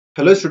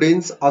Hello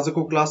students,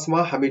 आजको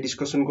क्लासमा हामी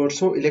डिस्कसन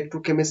गर्छौं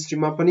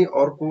इलेक्ट्रोकेमिस्ट्रीमा पनि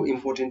अर्को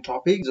इम्पोर्टेन्ट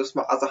टपिक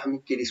जसमा आज हामी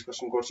के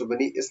डिस्कसन गर्छौं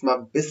भने यसमा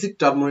बेसिक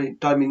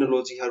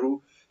टर्मिनोलोजीहरु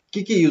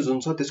के युज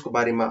हुन्छ त्यसको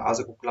बारेमा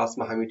आजको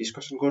क्लासमा हामी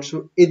डिस्कसन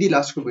गर्छौं। यदि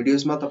लास्टको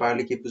भिडियोजमा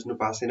तपाईहरुले के बुझ्नु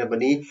भएको छैन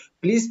भने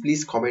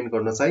प्लिज कमेन्ट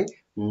गर्न चाहिँ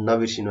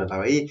नबिर्सिनु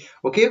होला है।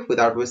 ओके,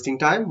 विदाउट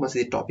वेस्टिङ टाइम म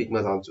चाहिँ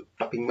टपिकमा जान्छु।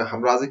 टपिकमा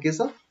हाम्रो आज के छ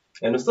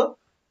हेर्नुस् त।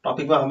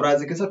 टपिकमा हाम्रो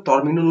आज के छ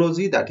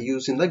terminology that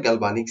use in the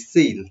ग्याल्भानिक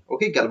sale.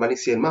 Okay, ग्याल्भानिक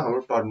सेलमा हाम्रो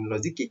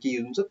टर्मिनोलोजी के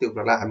युज हुन्छ त्यो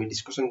कुरालाई हामी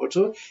डिस्कसन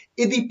गर्छौं।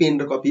 यदि पेन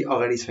र कपी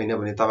अगाडि छैन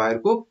भने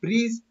तपाईहरुको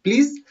प्लिज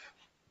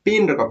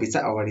पेन र कपी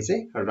चाहिँ अगाडि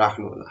चाहिँ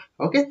राख्नु होला।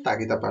 ओके,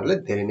 ताकि तपाईहरुलाई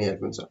धेरै नै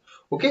हेल्प हुन्छ।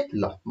 ओके, ल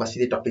म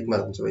सिधै टपिकमा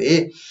जान्छु है।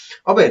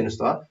 अब हेर्नुस्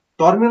त,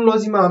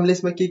 टर्मिनोलोजीमा हामीले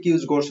यसमा के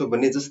युज गर्छौं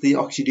भने जस्तै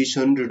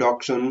अक्सिडेसन,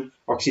 रिडक्सन,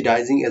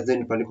 अक्सिडाइजिङ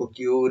एजेन्ट भनेको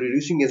के हो,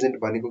 रिड्युसिङ एजेन्ट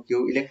भनेको के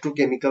हो,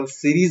 इलेक्ट्रोकेमिकल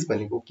सिरिज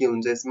भनेको के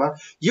हुन्छ यसमा,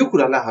 यो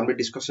कुरालाई हामीले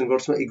डिस्कसन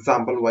गर्छौं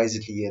एक्जाम्पल वाइज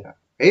लिएर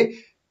है।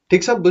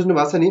 ठीक छ, बुझ्नु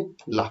भएको छ नि।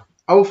 ल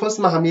अब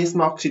फर्स्टमा हामी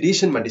यसमा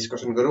अक्सिडेसनमा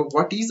डिस्कसन गरौँ।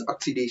 व्हाट इज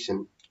अक्सिडेसन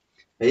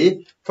है।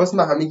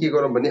 फर्स्टमा हामी के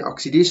गरौँ भने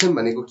अक्सिडेसन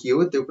भनेको के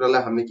हो त्यो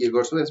कुरालाई हामी के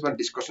गर्छौं यसमा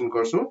डिस्कसन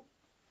गर्छौं।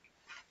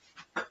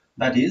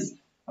 दैट इज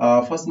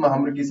फर्स्टमा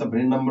हाम्रो के छ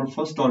भने नम्बर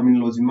फर्स्ट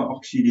टर्मिनोलोजीमा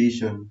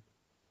अक्सिडेसन।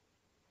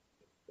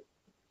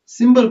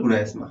 सिम्पल कुरा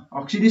यसमा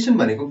अक्सिडेसन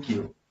भनेको के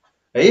हो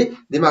है,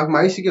 दिमागमा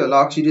आइसक्यो होला।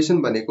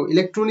 अक्सिडेसन भनेको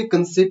इलेक्ट्रोनिक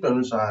कन्सेप्ट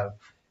अनुसार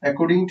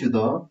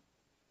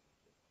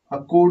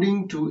अकॉर्डिंग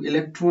टु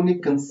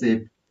इलेक्ट्रोनिक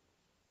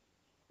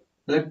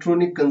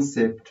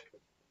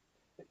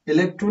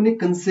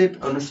कन्सेप्ट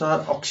अनुसार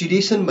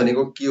अक्सिडेसन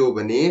भनेको के हो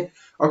भने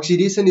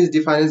oxidation is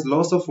defined as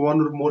loss of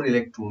one or more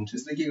electrons.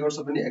 यसले के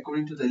गर्छ भने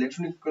according to the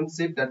electronic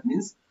concept that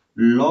means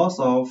loss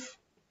of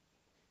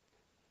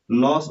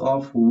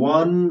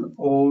one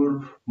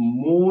or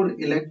more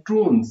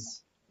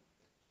electrons.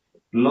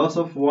 Loss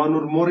of one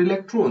or more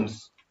electrons.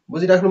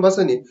 बुझिराख्नु भएको छ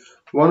नि।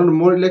 one or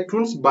more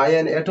electrons by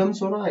an atoms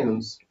or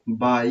ions.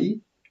 By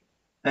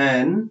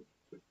an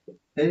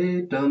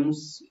atoms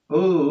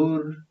or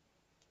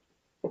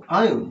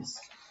ions.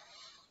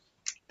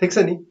 ठीक छ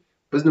नि,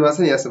 बुझ्नु भएको छ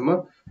नि यहाँसम्म।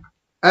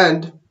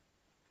 And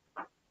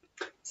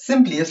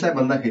simply यसलाई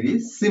भन्दाखेरि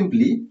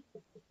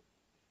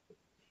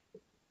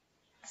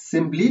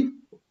simply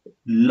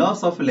loss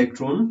of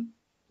electron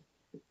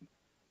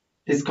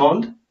is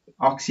called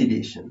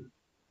oxidation.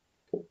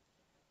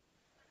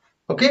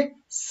 Okay,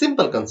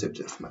 simple concept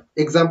यसमा।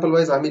 example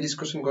wise हामी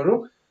डिस्कसन गरौँ।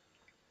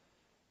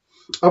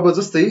 अब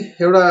जस्तै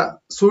एउटा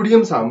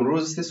सोडियम छ हाम्रो,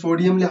 जस्तै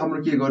सोडियमले हाम्रो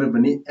के गर्यो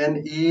भने Na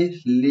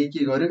ले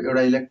के गर्यो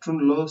एउटा इलेक्ट्रोन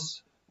लस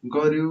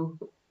गर्यो।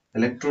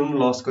 इलेक्ट्रोन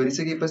लस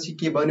गरिसकेपछि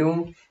के बन्यो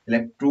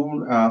इलेक्ट्रोन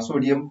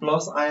सोडियम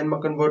प्लस आयनमा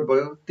कन्भर्ट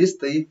भयो।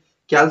 त्यस्तै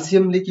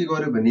क्याल्सियमले के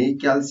गर्यो भने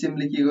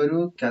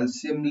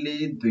क्याल्सियमले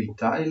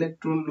दुईटा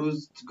इलेक्ट्रोन लुज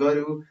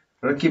गर्यो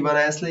र के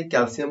बनायो यसले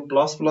क्याल्सियम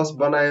प्लस प्लस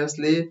बनायो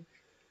यसले।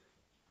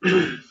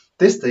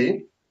 त्यस्तै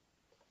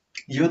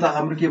यो त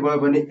हाम्रो के भयो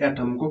भने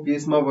एटमको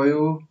केसमा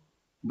भयो,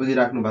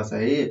 बुझिराख्नु भएको छ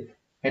है,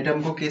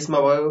 एटमको केसमा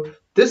भयो।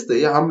 त्यस्तै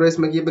हाम्रो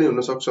यसमा के पनि हुन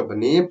सक्छ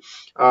भने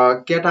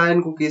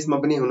क्याटायनको केसमा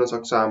पनि हुन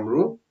सक्छ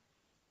हाम्रो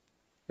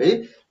है।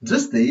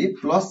 जस्तै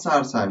प्लस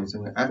चार्ज छ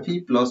हामीसँग Fe++,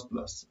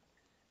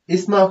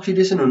 यसमा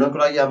अक्सिडेसन हुनको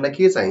लागि हामीलाई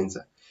के चाहिन्छ,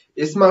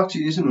 यसमा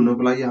अक्सिडेसन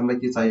हुनको लागि हामीलाई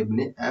के चाहियो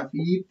भने Fe+++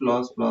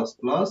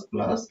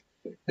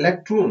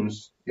 इलेक्ट्रोन्स।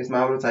 यसमा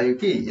हाम्रो चाहियो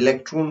के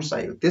इलेक्ट्रोन्स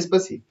चाहियो।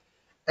 त्यसपछि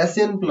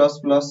Sn++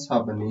 छ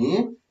भने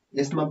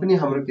यसमा पनि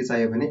हाम्रो के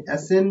चाहियो भने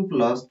Sn+++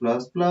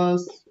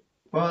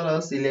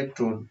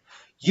 इलेक्ट्रोन।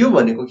 यो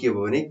भनेको के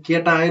भयो भने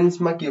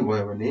केटायन्समा के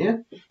भयो भने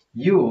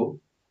यो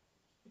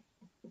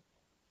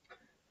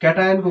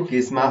क्याटायनको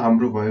केसमा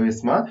हाम्रो भयो।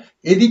 यसमा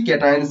यदि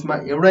क्याटायन्समा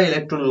एउटा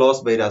इलेक्ट्रोन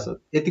लस भइराछ,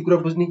 यति कुरा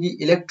बुझ्ने कि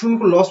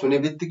इलेक्ट्रोनको लस हुने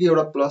बित्तिकै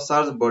एउटा प्लस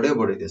चार्ज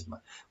बढ्यो त्यसमा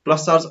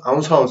प्लस चार्ज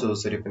आउँछ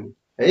जसरी पनि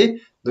है।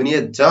 दुनिया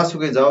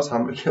जहाँसुकै जाओस्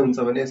हाम्रो के हुन्छ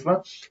भने यसमा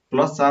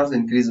प्लस चार्ज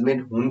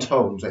इन्क्रिजमेन्ट हुन्छ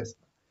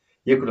यसमा।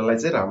 यो कुरालाई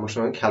चाहिँ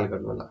राम्रोसँग ख्याल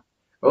गर्नु होला।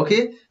 ओके,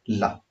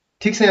 ल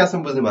ठीक छ,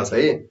 यहाँसम्म बुझ्नु भएको छ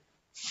है।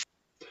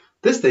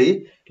 त्यस्तै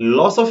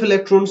loss of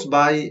electrons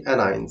by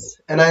एनायन्स।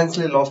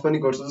 एनायन्सले loss पनि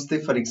गर्छ। जस्तै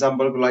फर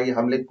इक्जाम्पलको लागि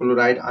हामीले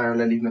क्लोराइड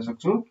आयोनलाई लेख्न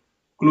सक्छौं।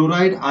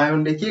 क्लोराइड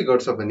आयोनले के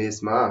गर्छ भने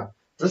यसमा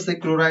जस्तै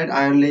क्लोराइड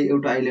आयोनले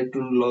एउटा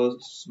इलेक्ट्रोन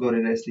लस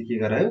गरेर यसले के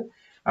गरायो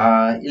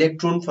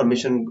इलेक्ट्रोन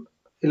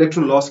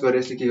लस गरेर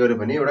यसले के गर्यो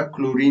भने एउटा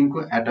क्लोरिनको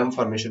एटम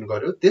फर्मेसन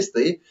गर्यो।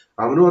 त्यस्तै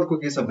हाम्रो अर्को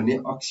के छ भने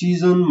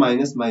अक्सिजन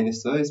माइनस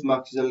छ। यसमा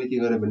अक्सिजनले के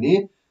गर्यो भने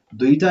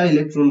दुईटा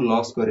इलेक्ट्रोन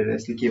लस गरेर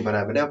यसले के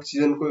बनायो भने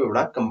अक्सिजनको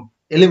एउटा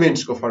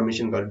एलिमेन्ट्सको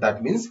फर्मेसन गर्यो। दैट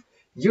मीन्स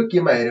यो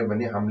केमा हेर्यो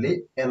भने हामीले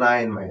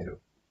एनायनमा हेर्यो।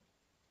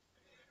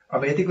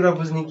 अब यति कुरा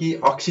बुझ्ने कि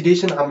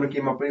अक्सिडेसन हाम्रो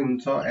केमा पनि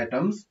हुन्छ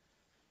एटम्स,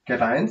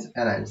 क्याटायन्स,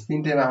 एनायन्स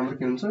तीनटैमा हाम्रो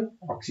के हुन्छ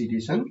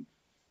अक्सिडेसन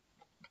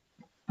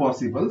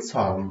पोसिबल छ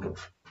हाम्रो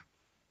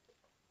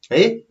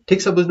है।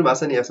 ठीक छ, बुझ्नु भएको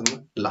छ नि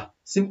यहाँसम्म। ल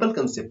सिम्पल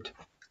कन्सेप्ट,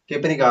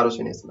 केही पनि गाह्रो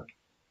छैन यसमा।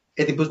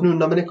 यदि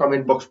बुझ्नुहुन्न भने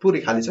कमेन्ट बक्स पुरै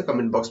खाली छ,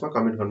 कमेन्ट बक्समा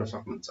कमेन्ट गर्न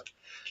सक्नुहुन्छ।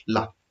 ल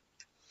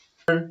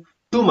नम्बर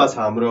 2 मा छ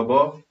हाम्रो। अब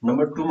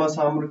नम्बर 2 मा छ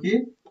हाम्रो के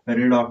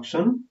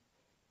reduction.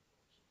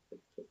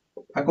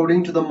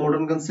 According to the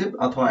modern concept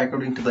अथवा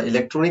according to the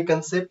electronic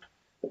concept,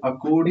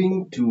 according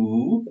to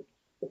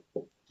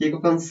के को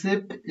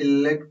concept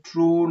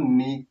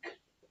electronic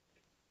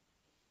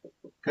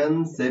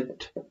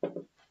concept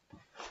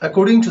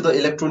according to the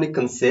electronic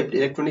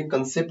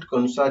concept को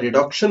अनुसार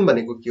reduction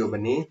भनेको के हो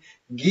भने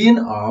gain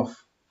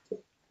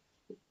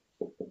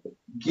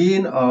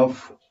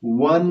of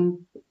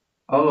one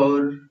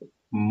or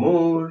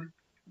more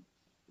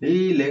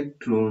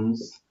electrons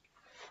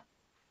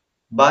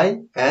by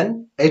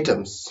an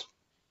atoms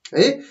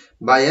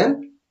by an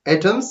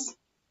atoms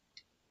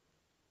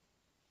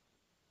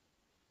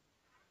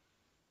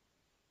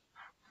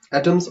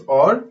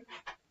or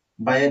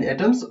by an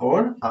atoms or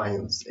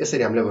ions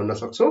यसरी हामीले भन्न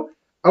सक्छौं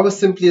अब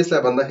सिम्पली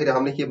यसलाई भन्दाखेरि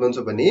हामीले के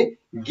भन्छौं भने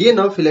gain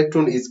of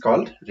electron is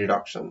called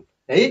reduction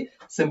है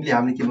सिम्पली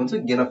हामीले के भन्छौं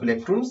gain of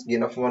electrons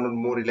gain of one or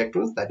more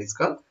electrons that is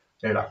called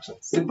reduction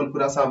simple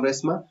कुरा छ हाम्रो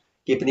यसमा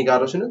के पनि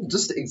गाह्रो छैन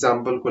जस्ट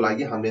एक्जाम्पल को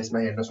लागि हामीले यसमा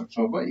हेर्न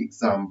सक्छौं अब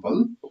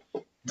एक्जाम्पल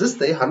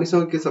जस्तै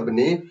हामीसँग के छ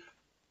भने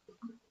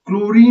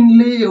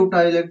क्लोरिनले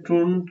एउटा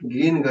इलेक्ट्रोन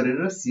गेन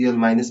गरेर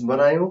Cl-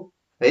 बनायो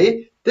है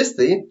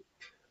त्यस्तै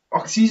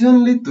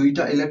अक्सिजनले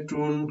दुईटा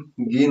इलेक्ट्रोन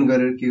गेन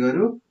गरेर के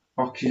गर्यो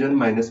अक्सिजन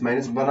माइनस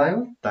बनायो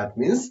दैट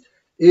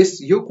मीन्स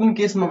यो कुन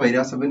केसमा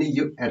भइराछ भने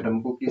यो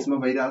एटमको केसमा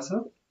भइराछ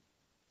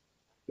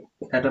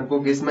एटमको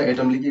केसमा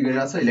एटमले के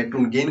गरिराछ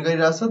electron gain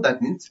गरिराछ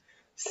that means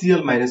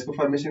Cl- को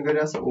फर्मेसन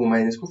गरिराछ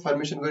O- को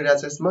फर्मेसन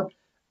गरिराछ यसमा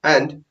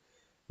एन्ड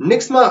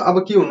नेक्स्टमा अब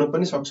के हुन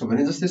पनि सक्छ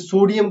भने जस्तै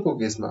सोडियमको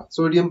केसमा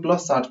सोडियम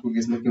प्लस चार्जको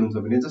केसमा के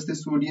हुन्छ भने जस्तै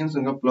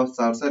सोडियमसँग प्लस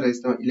चार्ज छ र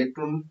यसमा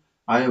इलेक्ट्रोन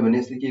आयो भने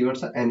यसले के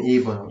गर्छ Na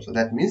बनाउँछ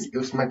दैट मीन्स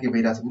यसमा के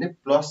भइराछ भने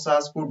प्लस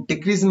चार्जको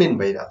डिक्रिजमेन्ट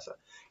भइराछ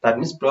दैट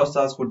मीन्स प्लस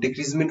चार्जको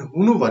डिक्रिजमेन्ट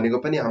हुनु भनेको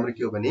पनि हाम्रो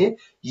के हो भने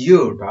यो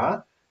एउटा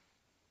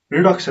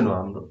रिडक्सन हो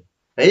हाम्रो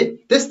है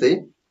त्यस्तै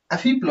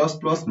Fe++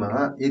 मा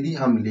यदि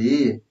हामीले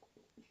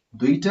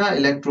दुईटा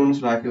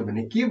इलेक्ट्रोन्स राख्यो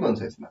भने के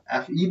बन्छ यसमा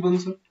Fe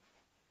बन्छ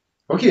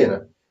हो कि हैन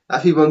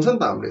Fe बन्छ नि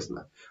त हाम्रो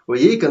यसमा हो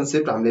यही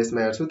कन्सेप्ट हामीले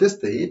यसमा हेर्छौं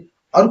त्यस्तै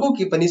अर्को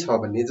के पनि छ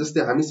भने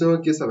जस्तै हामीसँग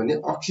के छ भने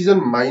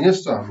अक्सिजन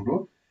माइनस छ हाम्रो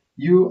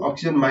यो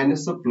अक्सिजन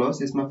माइनस छ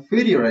प्लस यसमा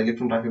फेरि एउटा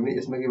इलेक्ट्रोन राख्यो भने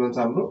यसमा के बन्छ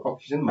हाम्रो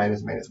अक्सिजन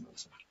माइनस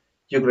बन्छ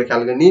यो कुरा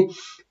ख्याल गर्ने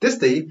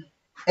त्यस्तै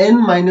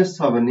N-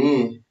 छ भने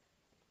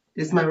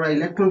यसमा एउटा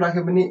इलेक्ट्रोन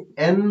राख्यो भने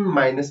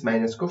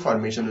N- को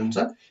फर्मेसन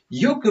हुन्छ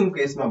यो कुन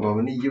केसमा भयो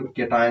भने यो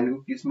केटायनको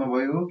केसमा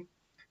भयो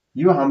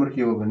यो हाम्रो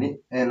के हो भने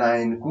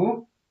एनायन को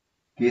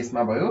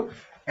केसमा भयो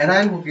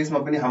एनायन को केसमा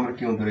पनि हाम्रो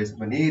के हुँदो रहेछ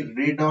भने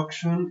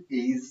रिडक्सन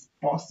इज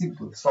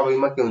पोसिबल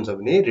सबैमा के हुन्छ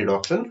भने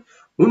रिडक्सन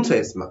हुन्छ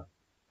यसमा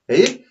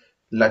है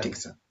ल ठीक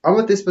छ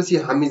अब त्यसपछि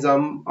हामी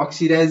जाम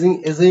अक्सिडाइजिङ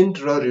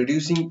एजेन्ट र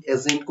रिड्युसिङ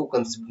एजेन्ट को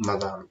कन्सेप्टमा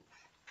जाम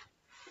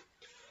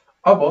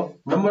अब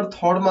नम्बर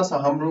 3 मा छ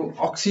हाम्रो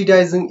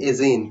oxidising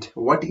agent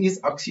what is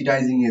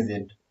oxidising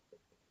agent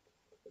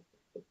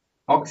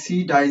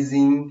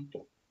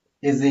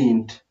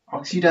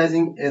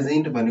oxidising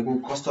agent भनेको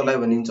कस्तोलाई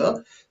भनिन्छ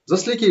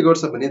जसले के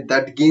गर्छ भने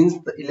दैट गेन्स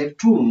द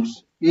इलेक्ट्रोन्स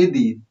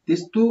यदि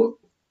त्यस्तो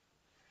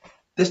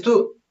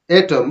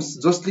एटम्स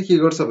जसले के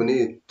गर्छ भने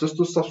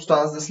जस्तो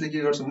सब्स्टेन्स जसले के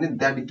गर्छ भने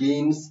that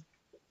gains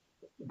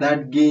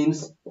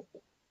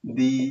the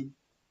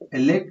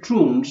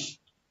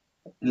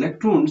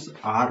electrons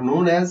are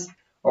known as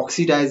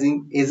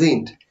oxidizing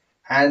agent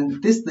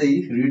and this the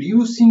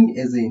reducing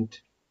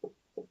agent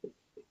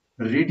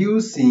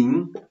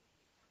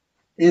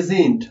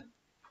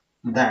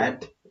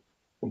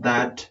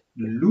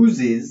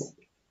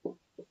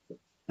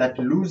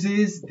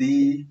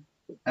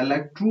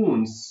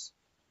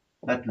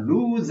that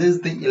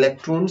loses the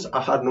electrons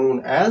are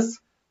known as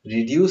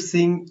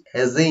reducing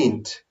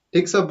agent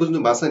ठीक छ बुझ्नु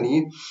भएको छ नि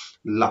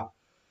ल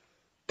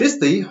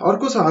त्यस्तै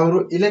अर्को छ हाम्रो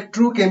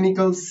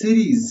इलेक्ट्रोकेमिकल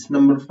सिरीज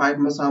नम्बर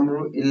 5 मा छ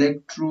हाम्रो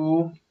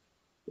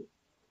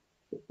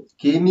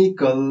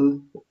electrochemical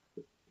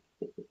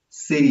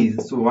series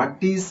so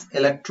what is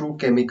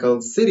electrochemical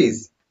series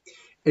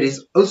it is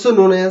also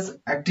known as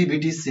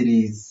activity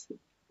series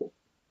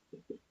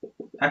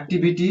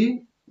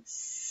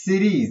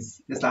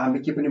यसलाई हामी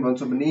के पनि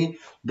भन्छौं भने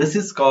this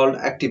is called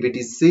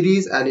activity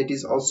series and it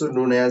is also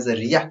known as a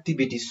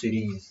reactivity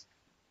series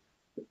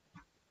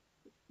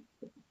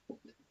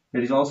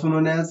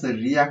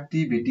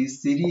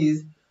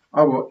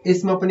अब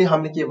यसमा पनि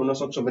हामीले के भन्न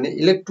सक्छौं भने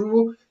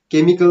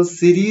इलेक्ट्रोकेमिकल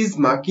सिरीज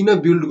मा किन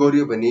बिल्ड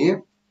गर्यो भने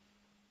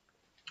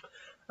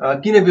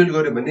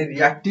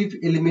रिएक्टिभ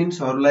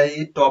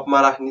एलिमेन्ट्सहरुलाई टपमा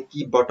राख्ने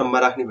कि बटममा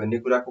राख्ने भन्ने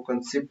कुराको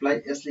कन्सेप्टलाई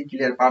यसले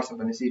क्लियर पार्छ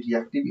भनेसी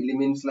रिएक्टिभ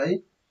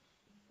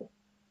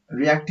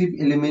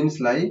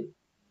एलिमेन्ट्सलाई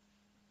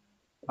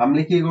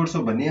हामीले के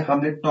गर्छौं भने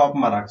हामीले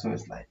टपमा राख्छौं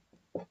यसलाई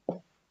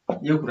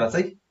यो कुरा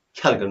चाहिँ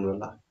ख्याल गर्नु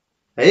होला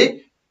है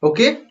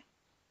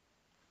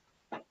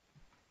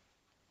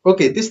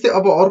ओके त्यस्तै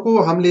अब अर्को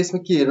हामीले यसमा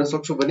के हेर्न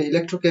सक्छौं भने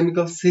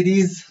इलेक्ट्रोकेमिकल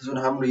सिरीज जुन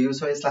हाम्रो यो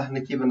छ यसलाई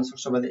हामीले के भन्न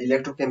सक्छौं भने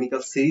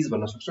इलेक्ट्रोकेमिकल सिरीज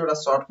भन्न सक्छौं एउटा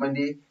सर्ट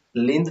मैले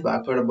लेन्थ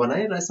भएको एउटा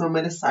बनाएँ र यसमा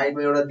मैले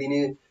साइडमा एउटा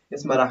दिने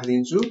यसमा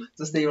राखिदिन्छु।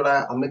 जस्तै एउटा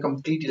हामीले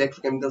कम्प्लिट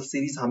इलेक्ट्रोकेमिकल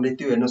सिरिज हामीले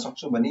त्यो हेर्न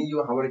सक्छौँ भने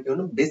यो हाम्रो के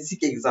हो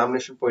बेसिक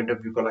एक्जामिनेसन पोइन्ट अफ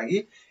भ्यूको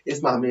लागि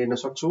यसमा हामीले हेर्न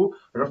सक्छौँ।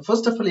 र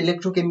फर्स्ट अफ अल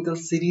इलेक्ट्रोकेमिकल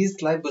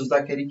सिरिजलाई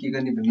बुझ्दाखेरि के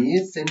गर्ने भने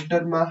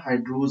सेन्टरमा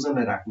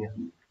हाइड्रोजनलाई राख्ने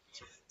हामीले।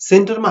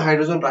 सेन्टरमा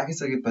हाइड्रोजन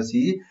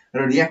राखिसकेपछि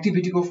र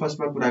रिएक्टिभिटीको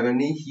फर्स्टमा कुरा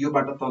गर्ने,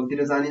 योबाट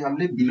तलतिर जाने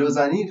हामीले बिलो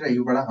जाने र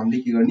योबाट हामीले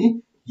के गर्ने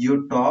यो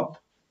टप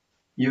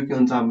यो के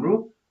हुन्छ हाम्रो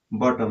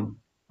बटम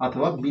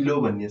अथवा बिलो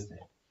भन्ने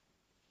यसलाई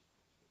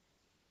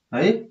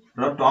है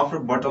र टप र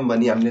बटम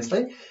भन्ने हामीले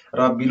यसलाई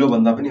र बिलो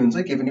भन्दा पनि हुन्छ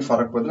केही पनि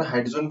फरक पर्दैन।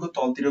 हाइड्रोजनको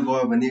तलतिर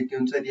गयो भने के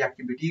हुन्छ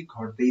रिएक्टिभिटी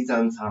घट्दै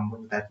जान्छ हाम्रो,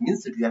 दैट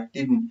मिन्स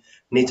रिएक्टिभ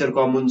नेचर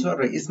कम हुन्छ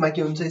र यसमा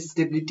के हुन्छ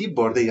स्टेबिलिटी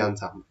बढ्दै जान्छ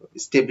हाम्रो,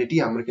 स्टेबिलिटी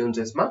हाम्रो के हुन्छ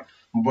यसमा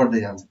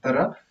बढ्दै जान्छ।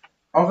 तर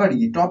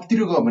अगाडि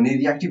टपतिर गयो भने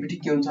रिएक्टिभिटी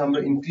के हुन्छ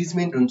हाम्रो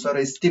इन्क्रिजमेन्ट हुन्छ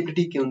र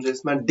स्टेबिलिटी के हुन्छ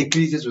यसमा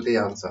डिक्रिजेस हुँदै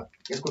जान्छ।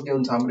 यसको के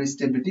हुन्छ हाम्रो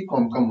स्टेबिलिटी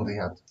कम हुँदै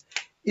जान्छ।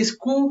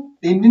 यसको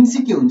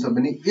टेन्डेन्सी के हुन्छ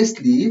भने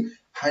यसले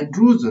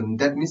हाइड्रोजन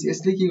दैट मिन्स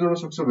यसले के गर्न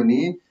सक्छ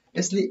भने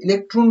यसले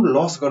इलेक्ट्रोन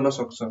लस गर्न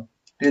सक्छ।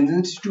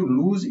 टेन्डेन्सी टु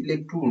लुज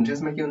इलेक्ट्रोन हुन्छ।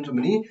 यसमा के हुन्छ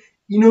भने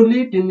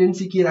यिनीहरूले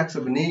टेन्डेन्सी के राख्छ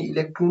भने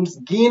इलेक्ट्रोन्स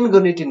गेन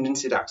गर्ने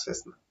टेन्डेन्सी राख्छ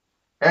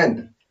यसमा। एन्ड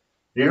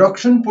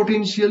रिडक्सन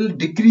पोटेन्शियल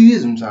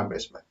डिक्रिज हुन्छ हाम्रो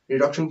यसमा।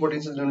 रिडक्सन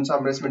पोटेन्शियल जुन हुन्छ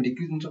हाम्रो यसमा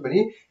डिक्रिज हुन्छ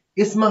भने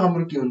यसमा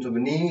हाम्रो के हुन्छ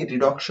भने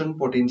रिडक्सन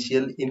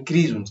पोटेन्शियल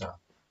इन्क्रिज हुन्छ।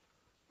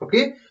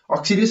 ओके,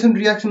 अक्सिडेसन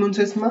रिएक्सन हुन्छ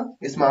यसमा।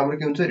 यसमा हाम्रो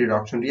के हुन्छ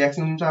रिडक्सन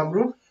रिएक्सन हुन्छ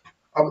हाम्रो।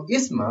 अब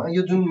यसमा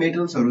यो जुन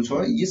मेटल्सहरु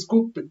छ यसको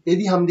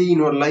यदि हामीले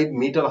यिनीहरुलाई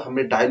मेटल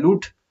हामीले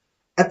डाइल्युट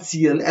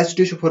HCl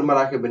H2SO4 फर्ममा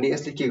राख्यो भने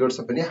यसले के गर्छ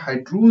भने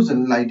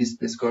हाइड्रोजनलाई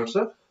डिस्प्लेस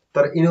गर्छ।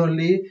 तर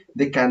यिनीहरुले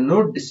they can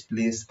not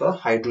displace the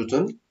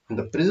hydrogen in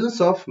the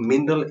presence of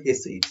mineral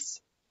acids.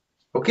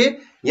 Okay,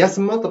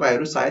 यहाँसम्म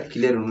तपाईहरु सायद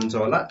क्लियर हुनुहुन्छ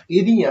होला।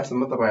 यदि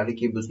यहाँसम्म तपाईहरुले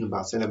के बुझ्नु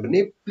भएको छैन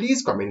भने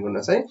प्लिज कमेन्ट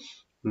गर्न चाहिँ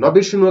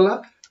नबिर्सनु होला।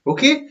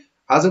 ओके,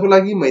 आजको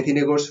लागि म यति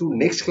नै गर्छु।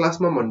 नेक्स्ट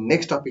क्लासमा म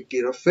नेक्स्ट टपिक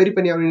लिएर फेरि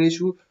पनि आउने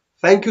छु।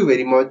 Thank you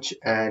very much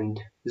and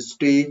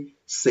stay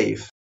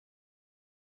safe.